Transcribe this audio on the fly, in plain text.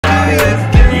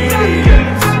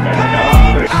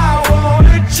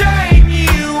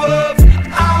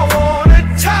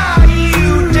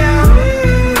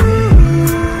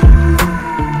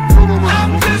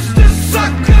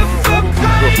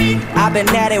I've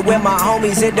been at it with my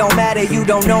homies, it don't matter, you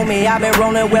don't know me. I've been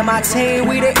rolling with my team,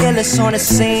 we the illest on the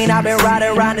scene. I've been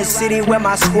riding around the city with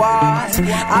my squad.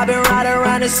 I've been riding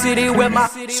around the city with my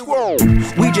squad.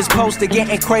 We just posted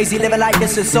getting crazy, living like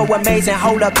this is so amazing.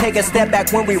 Hold up, take a step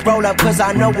back when we roll up, cause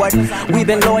I know what. We've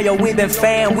been loyal, we've been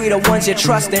fan, we the ones you're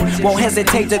trusting. Won't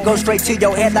hesitate to go straight to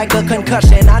your head like a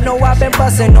concussion. I know I've been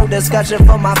busting, no discussion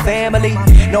for my family.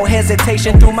 No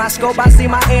hesitation, through my scope I see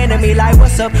my enemy. Like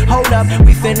what's up, hold up,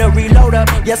 we finna reload up.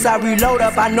 Yes, I reload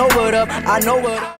up, I know what up, I know what up.